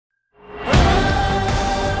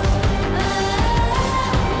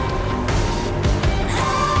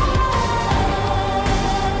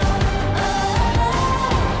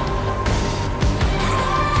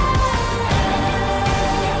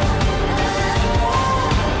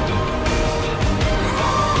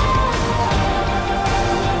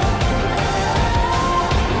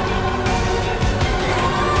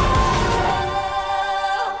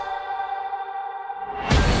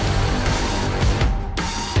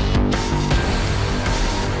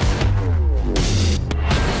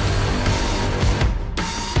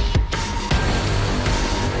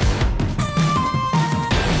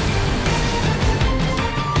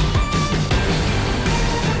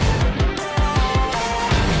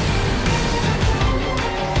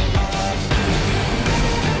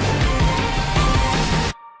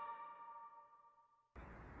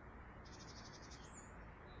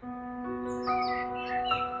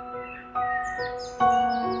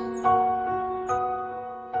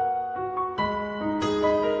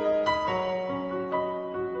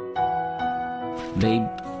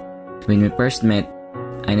When we first met,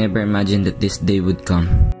 I never imagined that this day would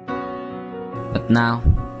come. But now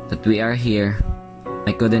that we are here,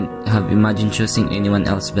 I couldn't have imagined choosing anyone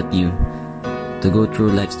else but you to go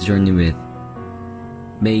through life's journey with.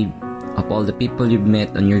 Babe, of all the people you've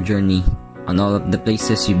met on your journey, on all of the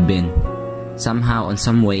places you've been, somehow on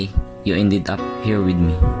some way, you ended up here with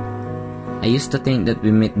me. I used to think that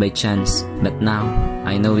we met by chance, but now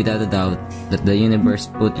I know without a doubt that the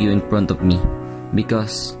universe put you in front of me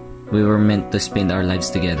because we were meant to spend our lives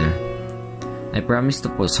together. I promise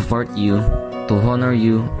to support you, to honor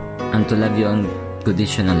you, and to love you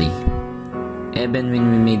unconditionally. Even when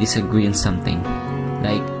we may disagree on something,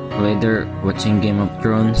 like whether watching Game of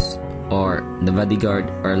Thrones or The Bodyguard,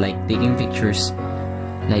 or like taking pictures,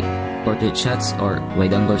 like portrait shots or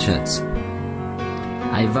wide-angle shots.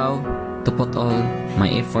 I vow to put all my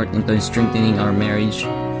effort into strengthening our marriage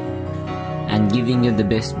and giving you the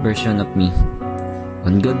best version of me.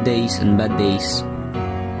 On good days and bad days,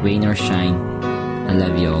 rain or shine, I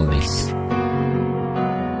love you always.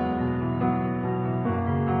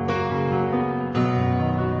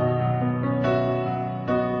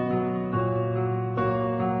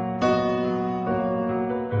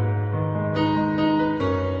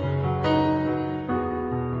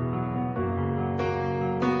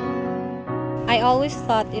 I always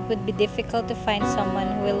thought it would be difficult to find someone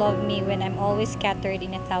who will love me when I'm always scattered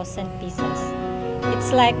in 1,000 pieces.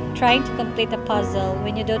 It's like trying to complete a puzzle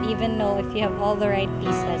when you don't even know if you have all the right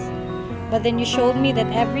pieces. But then you showed me that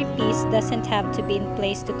every piece doesn't have to be in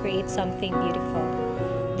place to create something beautiful.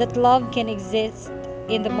 That love can exist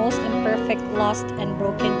in the most imperfect, lost, and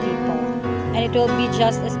broken people. And it will be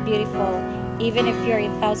just as beautiful even if you're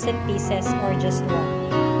in 1,000 pieces or just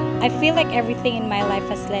one. I feel like everything in my life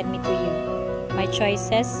has led me to you. My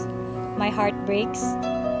choices, my heartbreaks,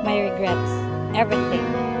 my regrets, everything.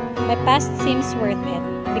 My past seems worth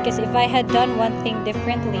it because if I had done one thing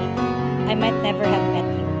differently, I might never have met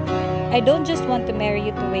you. I don't just want to marry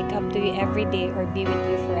you to wake up to you every day or be with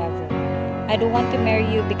you forever. I don't want to marry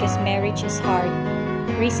you because marriage is hard.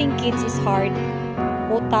 Raising kids is hard.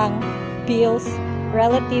 Utang, bills,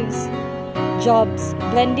 relatives, jobs,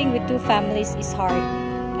 blending with two families is hard.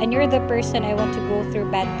 And you're the person I want to go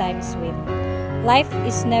through bad times with. Life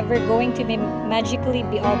is never going to magically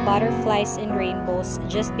be all butterflies and rainbows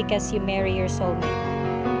just because you marry your soulmate.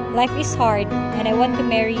 Life is hard, and I want to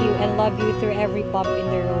marry you and love you through every bump in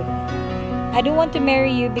the road. I don't want to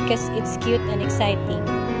marry you because it's cute and exciting.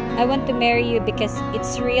 I want to marry you because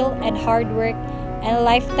it's real and hard work, and a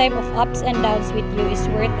lifetime of ups and downs with you is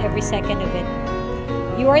worth every second of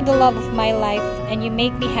it. You are the love of my life, and you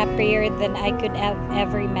make me happier than I could have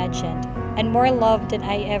ever imagined, and more love than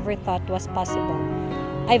I ever thought was possible.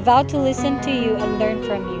 I vow to listen to you and learn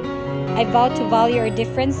from you. I vow to value our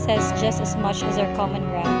differences just as much as our common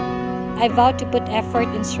ground. I vow to put effort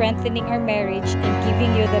in strengthening our marriage and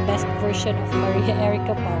giving you the best version of Maria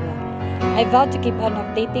Erica Paula. I vow to keep on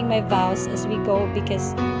updating my vows as we go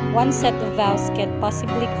because one set of vows can't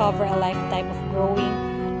possibly cover a lifetime of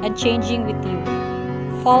growing and changing with you,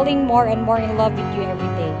 falling more and more in love with you every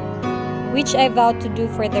day, which I vow to do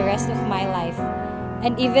for the rest of my life.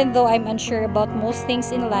 And even though I'm unsure about most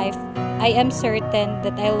things in life, I am certain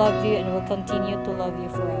that I love you and will continue to love you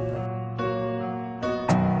forever.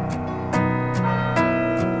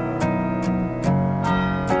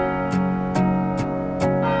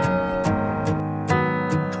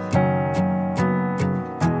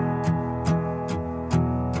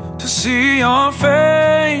 To see your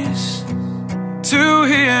face, to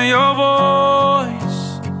hear your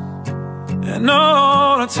voice, and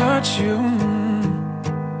all to touch you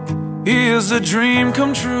is a dream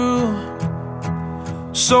come true.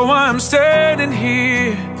 So I'm standing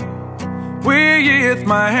here with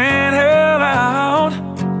my hand held out,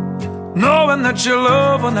 knowing that your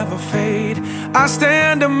love will never fade. I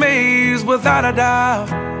stand amazed without a doubt.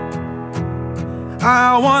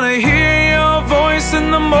 I wanna hear your voice in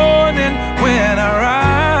the morning when I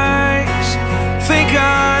rise. Think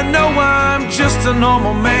I know I'm just a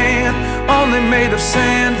normal man, only made of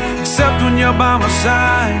sand, except when you're by my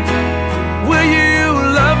side. Will you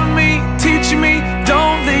love me, teach me,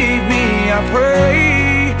 don't leave me, I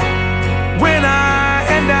pray. When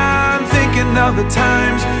I'm thinking of the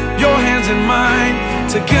times, your hands in mine,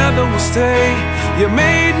 together we'll stay. You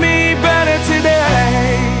made me better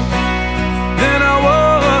today than I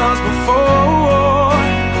was before.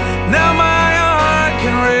 Now my heart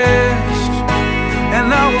can rest,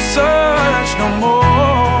 and I will search no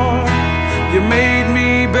more. You made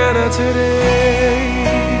me better today.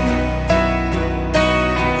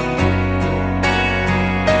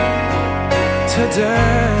 Today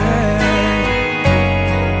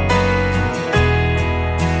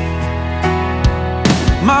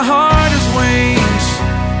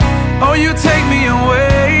know you take me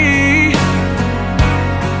away,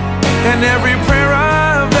 and every prayer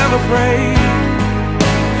I've ever prayed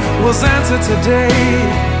was answered today.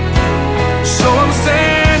 So I'm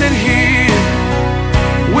standing here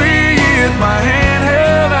with my hand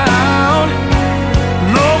held out,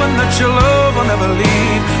 knowing that your love will never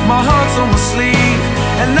leave. My heart's on my sleeve,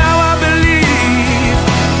 and now I believe.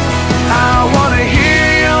 I wanna hear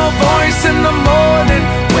your voice in the morning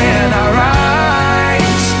when I rise.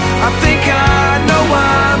 I think I know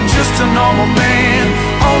I'm just a normal man,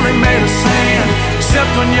 only made of sand,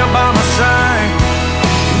 except when you're by my side.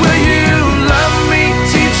 Will you love me,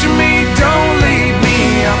 teach me, don't leave me,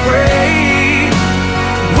 I pray.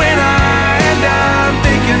 When I'm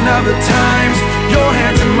thinking of the times, your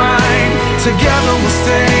hands in mine, together we'll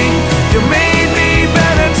stay. You made me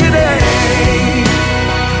better today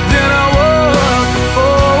than I was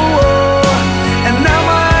before, and now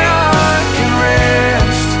my heart can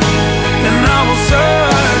rest, and I will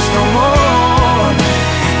search no more.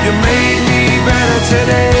 You made me better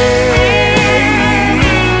today.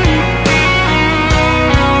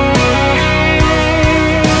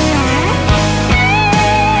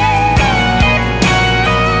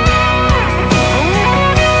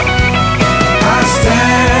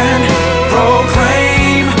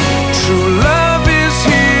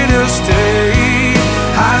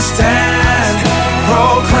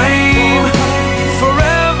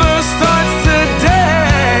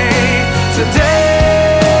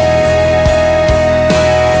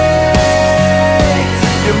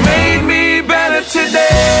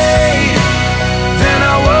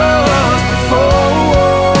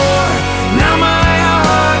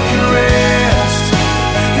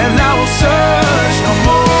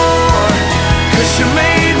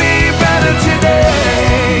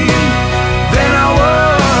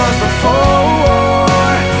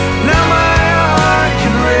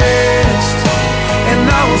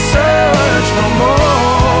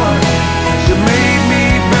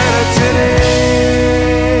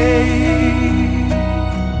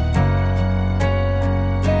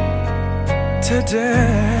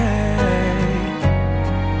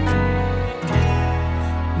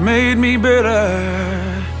 Made me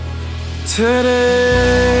better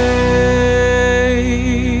today.